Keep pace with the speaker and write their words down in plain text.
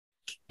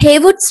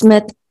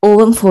Heywood-Smith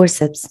ovum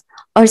forceps,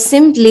 or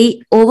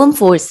simply ovum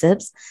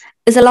forceps,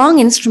 is a long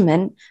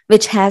instrument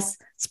which has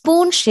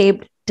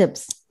spoon-shaped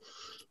tips.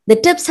 The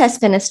tips has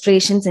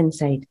fenestrations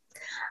inside.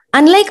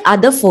 Unlike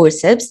other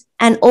forceps,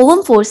 an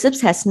ovum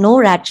forceps has no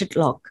ratchet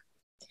lock.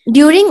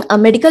 During a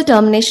medical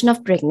termination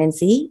of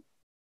pregnancy,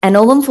 an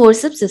ovum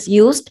forceps is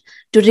used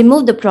to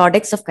remove the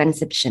products of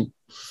conception.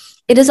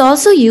 It is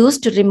also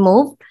used to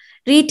remove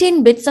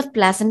retained bits of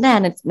placenta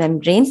and its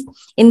membranes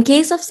in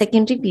case of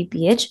secondary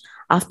PPH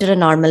after a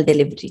normal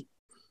delivery.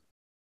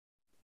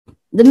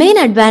 The main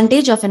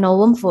advantage of an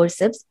ovum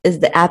forceps is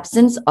the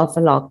absence of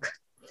a lock.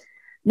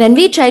 When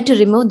we try to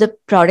remove the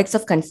products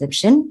of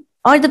conception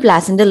or the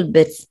placental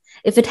bits,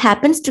 if it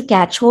happens to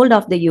catch hold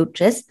of the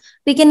uterus,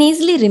 we can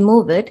easily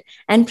remove it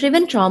and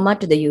prevent trauma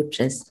to the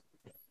uterus.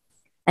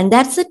 And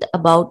that's it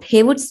about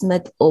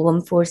Heywood-Smith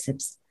ovum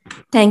forceps.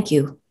 Thank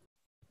you.